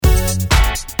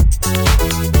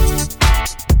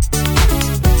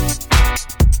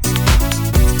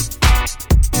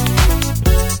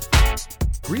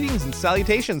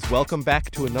Salutations! Welcome back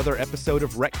to another episode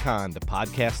of Retcon, the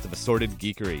podcast of assorted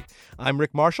geekery. I'm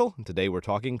Rick Marshall, and today we're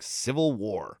talking Civil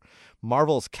War.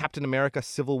 Marvel's Captain America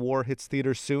Civil War hits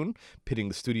theaters soon, pitting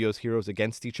the studio's heroes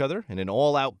against each other in an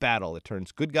all-out battle that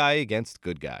turns good guy against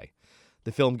good guy.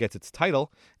 The film gets its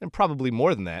title, and probably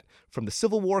more than that, from the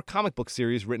Civil War comic book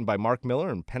series written by Mark Millar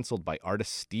and penciled by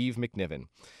artist Steve McNiven.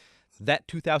 That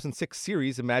 2006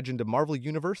 series imagined a Marvel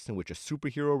universe in which a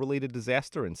superhero-related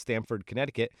disaster in Stamford,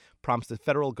 Connecticut prompts the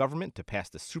federal government to pass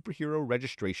the Superhero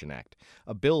Registration Act,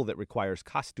 a bill that requires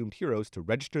costumed heroes to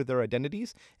register their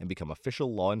identities and become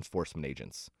official law enforcement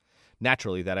agents.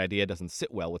 Naturally, that idea doesn't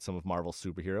sit well with some of Marvel's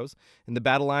superheroes, and the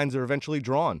battle lines are eventually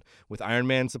drawn, with Iron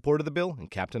Man in support of the bill and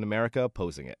Captain America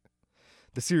opposing it.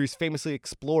 The series famously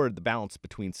explored the balance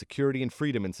between security and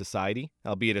freedom in society,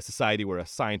 albeit a society where a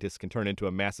scientist can turn into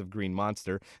a massive green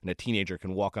monster and a teenager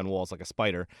can walk on walls like a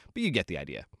spider, but you get the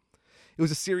idea. It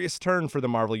was a serious turn for the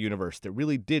Marvel Universe that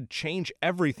really did change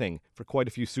everything for quite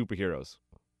a few superheroes,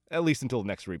 at least until the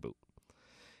next reboot.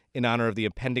 In honor of the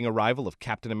impending arrival of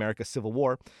Captain America Civil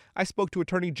War, I spoke to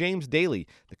attorney James Daly,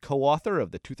 the co-author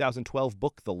of the 2012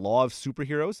 book The Law of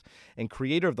Superheroes, and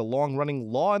creator of the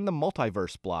long-running Law in the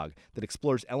Multiverse blog that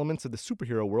explores elements of the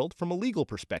superhero world from a legal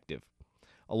perspective.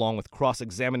 Along with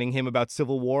cross-examining him about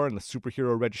Civil War and the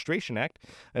Superhero Registration Act,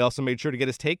 I also made sure to get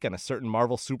his take on a certain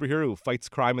Marvel superhero who fights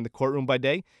crime in the courtroom by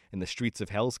day and the streets of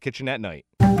Hell's Kitchen at night.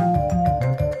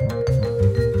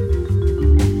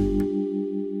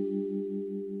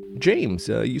 James,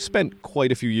 you spent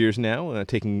quite a few years now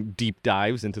taking deep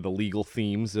dives into the legal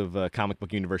themes of comic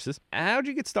book universes. How did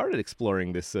you get started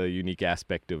exploring this unique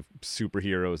aspect of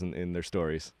superheroes and their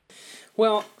stories?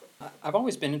 Well, I've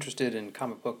always been interested in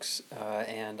comic books,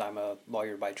 and I'm a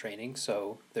lawyer by training,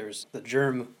 so there's the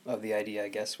germ of the idea, I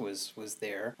guess, was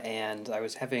there. And I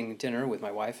was having dinner with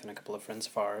my wife and a couple of friends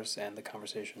of ours, and the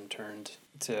conversation turned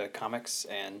to comics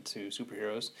and to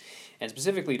superheroes, and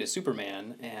specifically to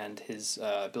Superman and his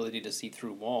ability to see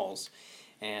through walls,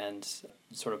 and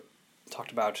sort of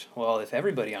talked about, well, if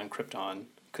everybody on Krypton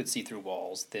could see through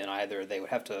walls, then either they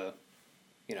would have to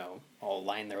all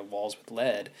line their walls with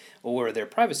lead, or their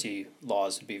privacy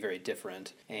laws would be very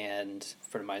different. And a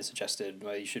friend of mine suggested,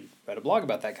 well, you should write a blog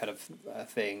about that kind of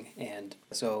thing. And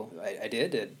so I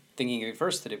did, thinking at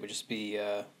first that it would just be,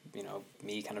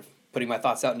 me kind of putting my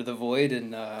thoughts out into the void,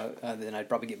 and then I'd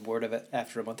probably get bored of it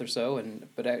after a month or so,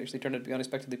 but it actually turned out to be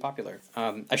unexpectedly popular.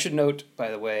 I should note, by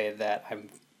the way, that I'm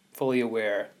fully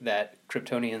aware that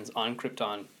Kryptonians on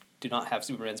Krypton do not have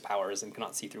Superman's powers and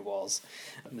cannot see through walls.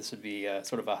 This would be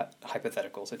sort of a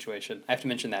hypothetical situation. I have to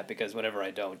mention that because whenever I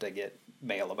don't, I get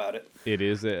mail about it. It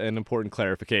is an important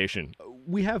clarification.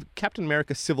 We have Captain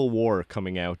America Civil War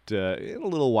coming out in a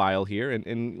little while here,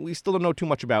 and we still don't know too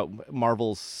much about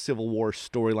Marvel's Civil War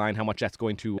storyline, how much that's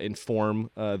going to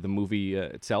inform the movie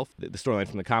itself, the storyline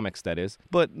from the comics, that is.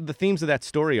 But the themes of that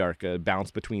story arc, balance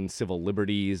between civil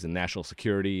liberties and national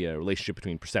security, a relationship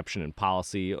between perception and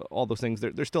policy, all those things,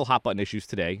 they're still hot-button issues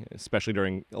today, especially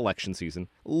during election season.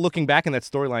 Looking back in that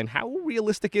storyline, how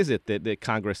realistic is it that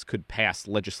Congress could pass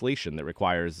legislation that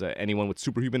requires anyone with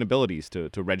superhuman abilities to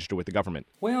register with the government?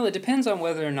 Well, it depends on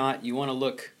whether or not you want to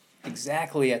look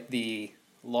exactly at the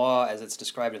law as it's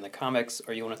described in the comics,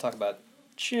 or you want to talk about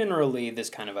generally this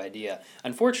kind of idea.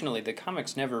 Unfortunately, the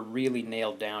comics never really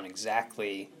nailed down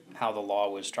exactly how the law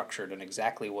was structured and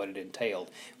exactly what it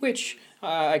entailed, which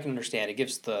I can understand. It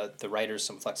gives the writers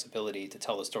some flexibility to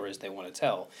tell the stories they want to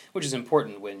tell, which is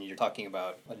important when you're talking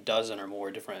about a dozen or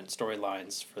more different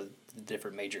storylines for the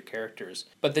different major characters.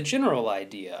 But the general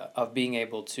idea of being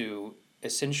able to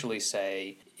essentially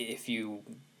say, if you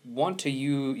want to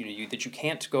that you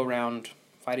can't go around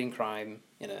fighting crime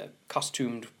in a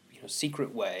costumed,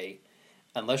 secret way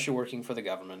unless you're working for the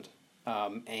government,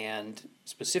 and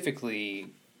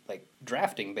specifically like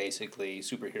drafting basically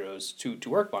superheroes to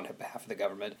work on behalf of the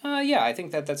government. I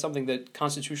think that's something that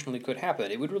constitutionally could happen.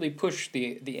 It would really push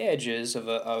the edges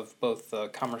of both the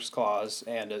Commerce Clause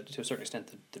and to a certain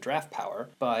extent the draft power.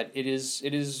 But it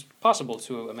is possible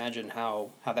to imagine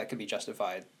how that could be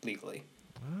justified legally.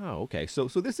 Oh, okay. So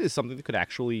this is something that could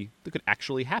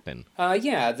actually happen.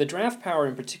 The draft power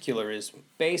in particular is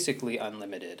basically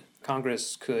unlimited.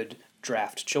 Congress could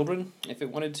draft children if it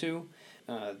wanted to,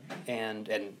 and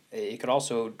it could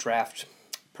also draft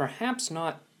perhaps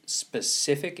not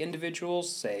specific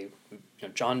individuals, say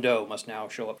John Doe must now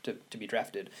show up to be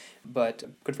drafted, but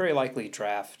could very likely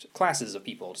draft classes of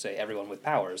people, say everyone with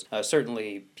powers.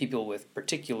 Certainly people with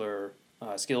particular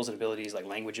skills and abilities, like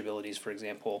language abilities, for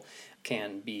example,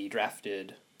 can be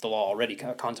drafted. The law already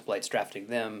contemplates drafting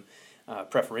them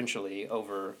preferentially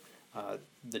over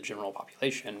the general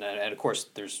population. And of course,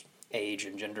 there's age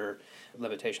and gender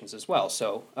limitations as well.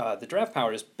 So the draft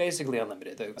power is basically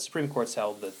unlimited. The Supreme Court's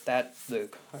held that the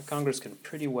Congress can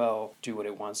pretty well do what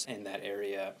it wants in that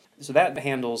area. So that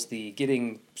handles the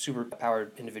getting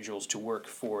superpowered individuals to work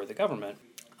for the government,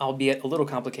 albeit a little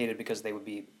complicated because they would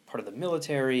be part of the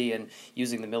military, and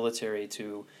using the military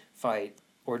to fight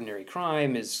ordinary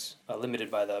crime is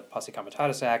limited by the Posse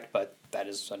Comitatus Act, but that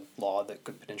is a law that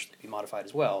could potentially be modified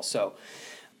as well. So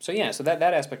that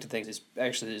aspect of things is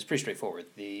pretty straightforward.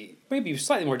 The maybe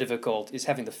slightly more difficult is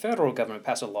having the federal government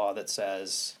pass a law that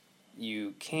says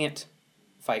you can't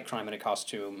fight crime in a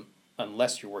costume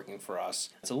unless you're working for us.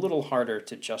 It's a little harder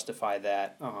to justify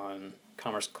that on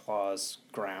Commerce Clause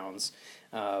grounds,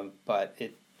 but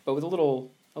with a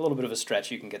little bit of a stretch,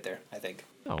 you can get there, I think.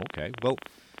 Oh, okay. Well,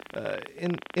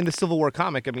 in the Civil War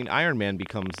comic, I mean, Iron Man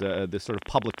becomes this sort of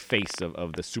public face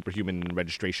of the Superhuman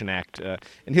Registration Act,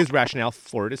 and his rationale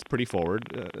for it is pretty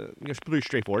pretty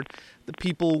straightforward. The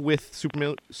people with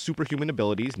superhuman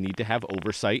abilities need to have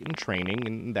oversight and training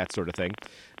and that sort of thing.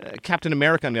 Captain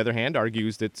America, on the other hand,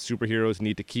 argues that superheroes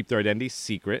need to keep their identities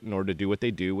secret in order to do what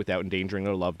they do without endangering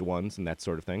their loved ones and that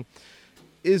sort of thing.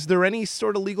 Is there any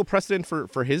sort of legal precedent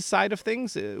for his side of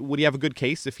things? Would he have a good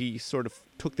case if he sort of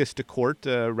took this to court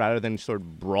rather than sort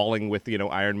of brawling with,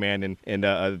 Iron Man and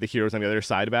the heroes on the other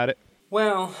side about it?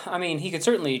 Well, I mean, he could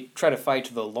certainly try to fight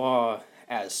the law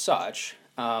as such,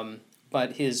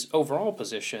 but his overall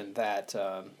position that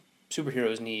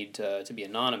superheroes need to be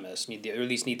anonymous, or at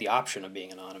least need the option of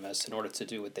being anonymous in order to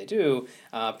do what they do,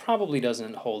 probably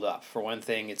doesn't hold up. For one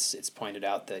thing, it's pointed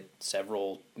out that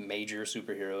several major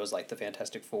superheroes, like the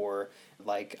Fantastic Four,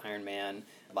 like Iron Man,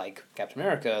 like Captain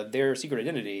America, their secret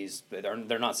identities,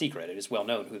 they're not secret. It is well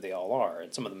known who they all are,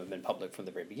 and some of them have been public from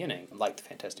the very beginning, like the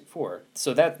Fantastic Four.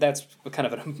 So that's kind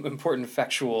of an important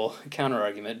factual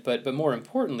counter-argument, but more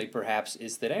importantly, perhaps,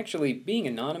 is that actually being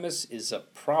anonymous is a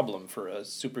problem for a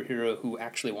superhero who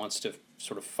actually wants to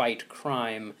sort of fight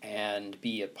crime and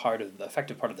be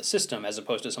effective part of the system, as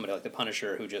opposed to somebody like the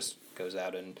Punisher who just goes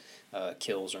out and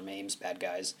kills or maims bad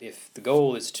guys. If the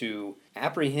goal is to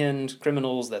apprehend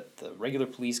criminals that the regular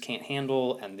police can't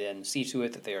handle and then see to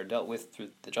it that they are dealt with through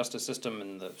the justice system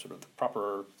in the sort of the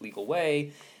proper legal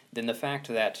way, then the fact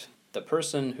that the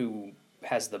person who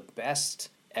has the best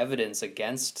evidence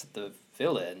against the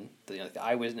villain, the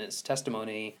eyewitness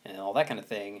testimony and all that kind of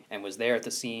thing, and was there at the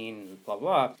scene, blah,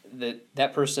 blah,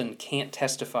 that person can't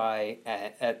testify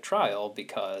at trial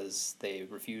because they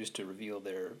refuse to reveal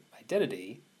their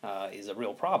identity is a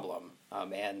real problem.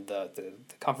 And the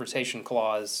confrontation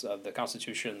clause of the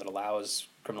Constitution that allows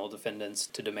criminal defendants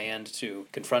to demand to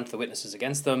confront the witnesses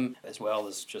against them, as well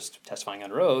as just testifying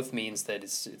under oath, means that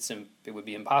it would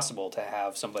be impossible to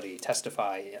have somebody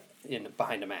testify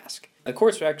behind a mask. The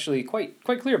courts are actually quite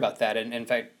clear about that, and in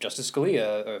fact, Justice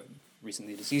Scalia,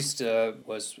 recently deceased,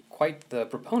 was quite the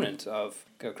proponent of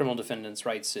criminal defendants'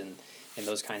 rights in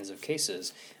those kinds of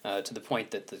cases, to the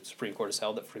point that the Supreme Court has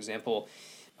held that, for example,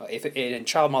 if in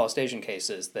child molestation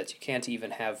cases, that you can't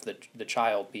even have the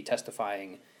child be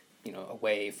testifying,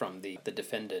 away from the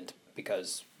defendant,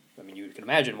 because, I mean, you can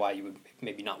imagine why you would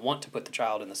maybe not want to put the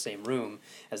child in the same room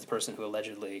as the person who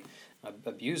allegedly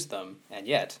abused them, and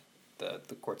yet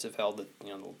the courts have held that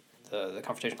the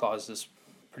confrontation clause is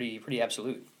pretty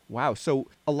absolute. Wow. So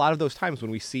a lot of those times when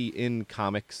we see in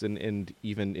comics and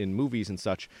even in movies and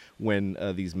such, when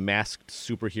these masked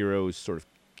superheroes sort of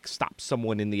stop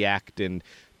someone in the act and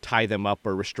tie them up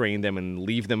or restrain them and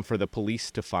leave them for the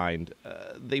police to find,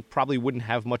 they probably wouldn't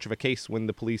have much of a case when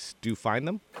the police do find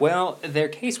them? Well, their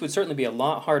case would certainly be a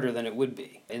lot harder than it would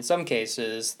be. In some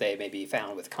cases, they may be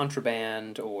found with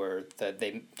contraband, or that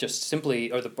they just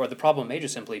simply, or the problem may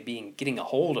just simply be getting a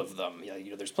hold of them.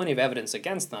 There's plenty of evidence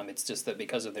against them. It's just that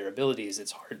because of their abilities,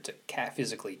 it's hard to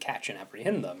physically catch and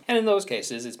apprehend them. And in those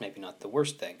cases, it's maybe not the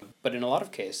worst thing. But in a lot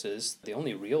of cases, the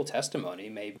only real testimony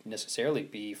may necessarily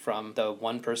be from the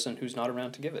one person who's not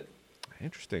around to give it.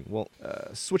 Interesting. Well,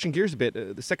 switching gears a bit,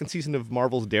 the second season of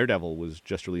Marvel's Daredevil was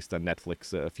just released on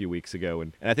Netflix a few weeks ago,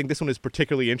 and I think this one is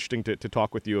particularly interesting to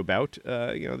talk with you about.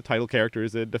 The title character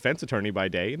is a defense attorney by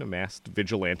day and a masked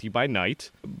vigilante by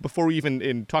night. Before we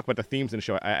even talk about the themes in the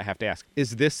show, I have to ask,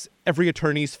 is this every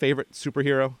attorney's favorite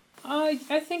superhero?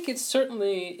 I think it's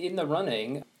certainly in the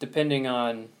running, depending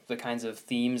on the kinds of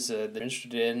themes they're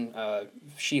interested in.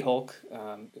 She-Hulk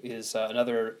is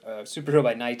another superhero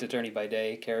by night, attorney by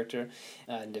day character,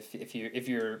 and if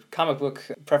your comic book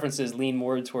preferences lean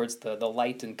more towards the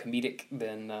light and comedic,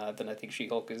 then I think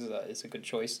She-Hulk is a good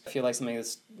choice. I feel like something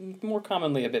that's more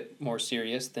commonly a bit more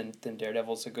serious than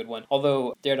Daredevil is a good one.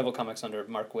 Although Daredevil comics under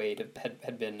Mark Waid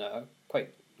had been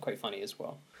quite funny as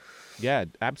well. Yeah,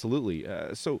 absolutely.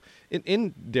 So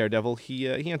in Daredevil, he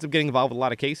ends up getting involved with a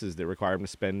lot of cases that require him to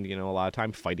spend a lot of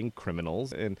time fighting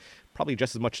criminals, and probably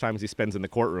just as much time as he spends in the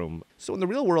courtroom. So in the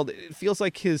real world, it feels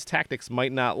like his tactics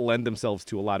might not lend themselves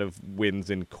to a lot of wins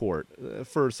in court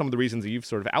for some of the reasons that you've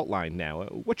sort of outlined now.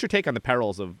 What's your take on the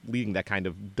perils of leading that kind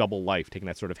of double life, taking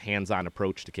that sort of hands-on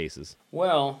approach to cases?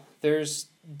 Well, there's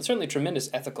certainly tremendous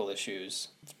ethical issues,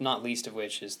 not least of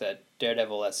which is that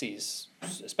Daredevil,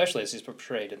 especially as he's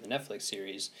portrayed in the Netflix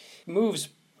series, moves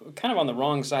kind of on the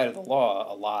wrong side of the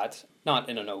law a lot, not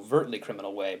in an overtly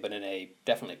criminal way, but in a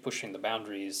definitely pushing the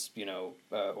boundaries,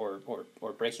 or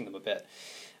breaking them a bit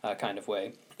kind of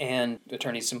way. And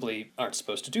attorneys simply aren't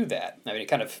supposed to do that. I mean, it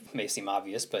kind of may seem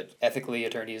obvious, but ethically,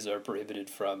 attorneys are prohibited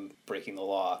from breaking the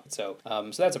law. So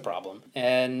that's a problem.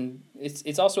 And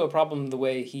it's also a problem the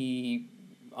way he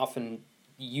often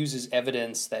uses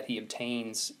evidence that he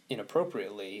obtains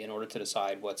inappropriately in order to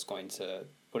decide what he's going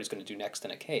to do next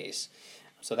in a case.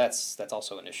 So that's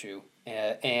also an issue,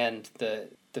 and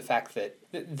the fact that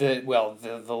the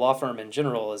law firm in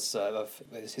general is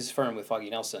his firm with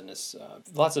Foggy Nelson is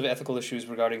lots of ethical issues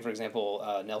regarding, for example,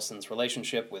 Nelson's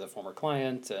relationship with a former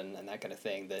client and that kind of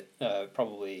thing that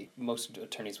probably most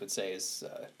attorneys would say is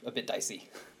a bit dicey.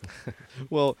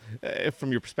 Well,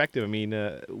 from your perspective, I mean,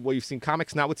 what you've seen,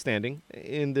 comics notwithstanding,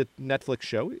 in the Netflix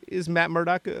show, is Matt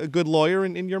Murdock a good lawyer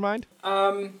in your mind?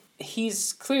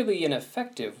 He's clearly an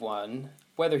effective one.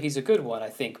 Whether he's a good one, I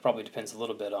think, probably depends a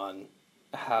little bit on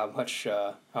how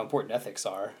important ethics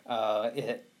are.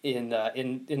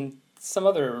 In some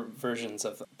other versions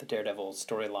of the Daredevil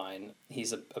storyline,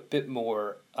 he's a bit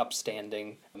more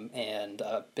upstanding and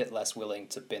a bit less willing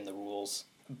to bend the rules.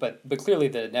 But clearly,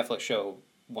 the Netflix show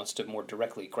wants to more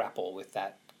directly grapple with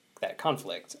that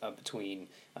conflict between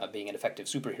being an effective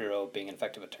superhero, being an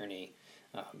effective attorney,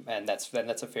 and that's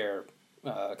a fair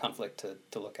conflict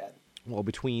to look at. Well,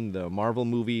 between the Marvel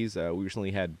movies, we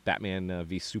recently had Batman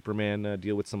v Superman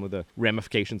deal with some of the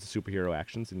ramifications of superhero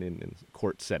actions in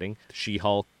court setting.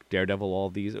 She-Hulk, Daredevil, all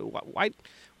of these. Why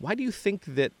do you think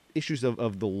that issues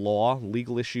of the law,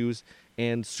 legal issues,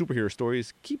 and superhero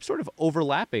stories keep sort of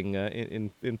overlapping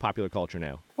in popular culture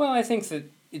now? Well, I think that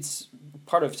it's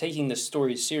part of taking the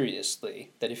story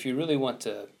seriously, that if you really want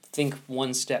to think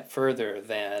one step further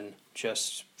than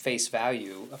just face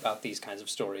value about these kinds of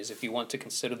stories, if you want to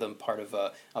consider them part of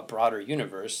a broader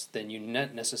universe, then you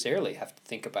not necessarily have to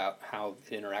think about how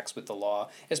it interacts with the law,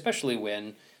 especially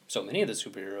when so many of the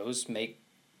superheroes make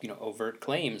overt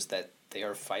claims that they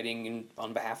are fighting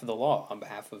on behalf of the law, on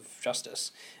behalf of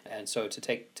justice. And so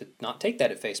to not take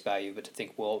that at face value, but to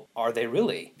think, well, are they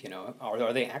really?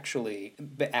 Are they actually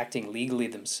acting legally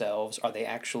themselves? Are they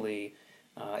actually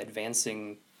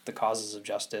advancing the causes of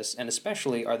justice? And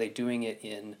especially, are they doing it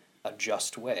in a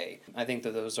just way? I think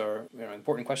that those are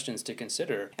important questions to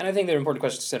consider. And I think they're important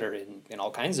questions to consider in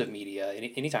all kinds of media.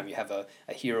 Anytime you have a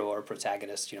hero or a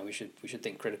protagonist, we should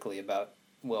think critically about,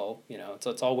 well,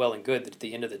 it's all well and good that at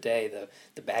the end of the day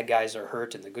the bad guys are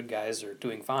hurt and the good guys are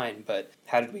doing fine, but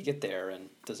how did we get there, and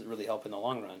does it really help in the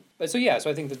long run? But so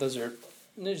I think that those are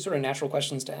sort of natural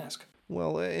questions to ask.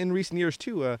 Well, in recent years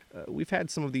too, we've had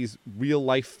some of these real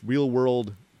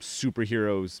world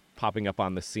superheroes popping up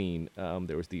on the scene.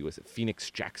 There was Phoenix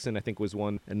Jackson, I think, was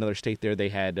one. Another state there, they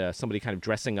had somebody kind of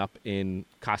dressing up in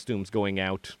costumes, going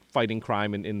out, fighting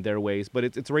crime in their ways. But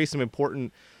it's raised some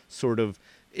important sort of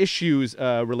issues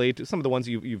related to some of the ones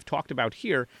you've talked about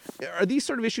here. Are these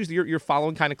sort of issues that you're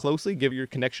following kind of closely, give your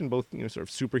connection both sort of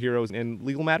superheroes and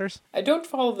legal matters? I don't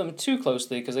follow them too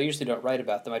closely because I usually don't write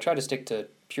about them. I try to stick to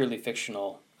purely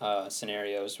fictional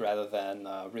scenarios rather than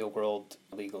real-world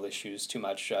legal issues too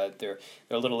much. They're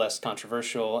a little less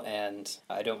controversial, and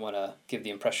I don't want to give the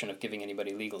impression of giving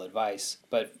anybody legal advice.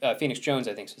 But Phoenix Jones,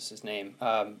 I think is his name,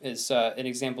 is an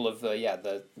example of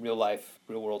the real-life,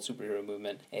 real-world superhero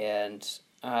movement. And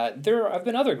there have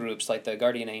been other groups like the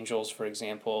Guardian Angels, for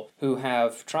example, who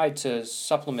have tried to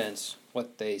supplement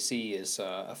what they see as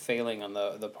a failing on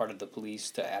the part of the police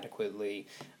to adequately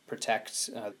protect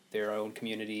their own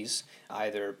communities,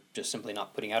 either just simply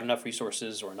not putting out enough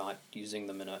resources or not using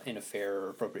them in a fair or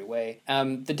appropriate way.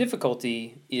 The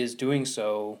difficulty is doing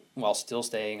so while still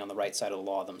staying on the right side of the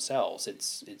law themselves.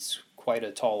 It's quite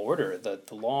a tall order.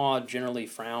 The law generally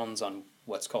frowns on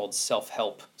what's called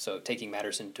self-help, so taking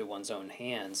matters into one's own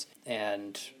hands,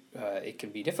 and it can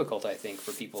be difficult, I think,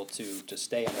 for people to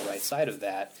stay on the right side of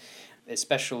that,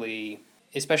 especially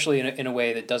in a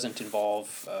way that doesn't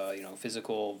involve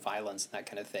physical violence and that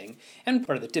kind of thing. And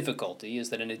part of the difficulty is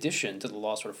that in addition to the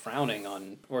law sort of frowning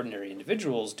on ordinary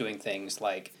individuals doing things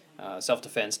like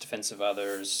self-defense, defense of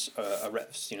others,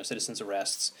 arrests, citizens'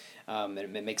 arrests, and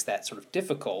it makes that sort of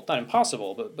difficult, not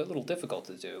impossible, but a little difficult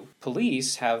to do.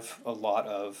 Police have a lot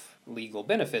of legal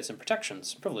benefits and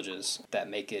protections, privileges, that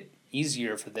make it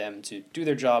easier for them to do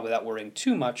their job without worrying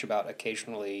too much about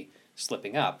occasionally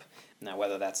slipping up. Now,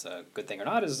 whether that's a good thing or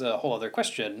not is a whole other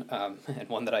question, and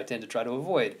one that I tend to try to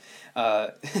avoid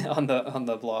on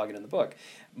the blog and in the book.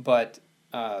 But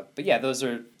yeah,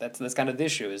 that's kind of the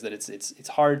issue, is that it's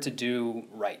hard to do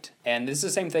right. And this is the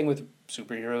same thing with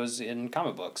superheroes in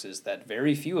comic books, is that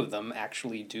very few of them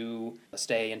actually do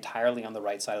stay entirely on the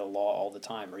right side of the law all the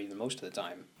time, or even most of the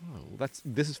time. Oh,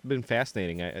 this has been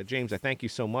fascinating. James, I thank you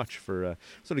so much for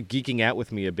sort of geeking out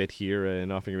with me a bit here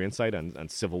and offering your insight on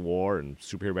Civil War and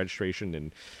superhero registration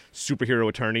and superhero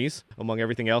attorneys, among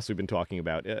everything else we've been talking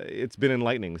about. It's been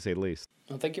enlightening, to say the least.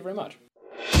 Well, thank you very much.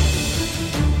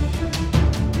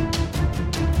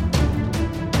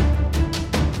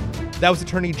 That was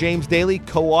attorney James Daly,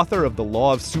 co-author of The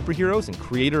Law of Superheroes and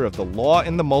creator of the Law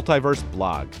in the Multiverse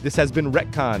blog. This has been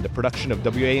Retconned, a production of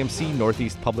WAMC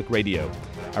Northeast Public Radio.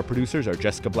 Our producers are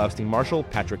Jessica Blaustein-Marshall,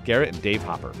 Patrick Garrett, and Dave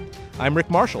Hopper. I'm Rick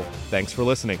Marshall. Thanks for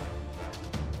listening.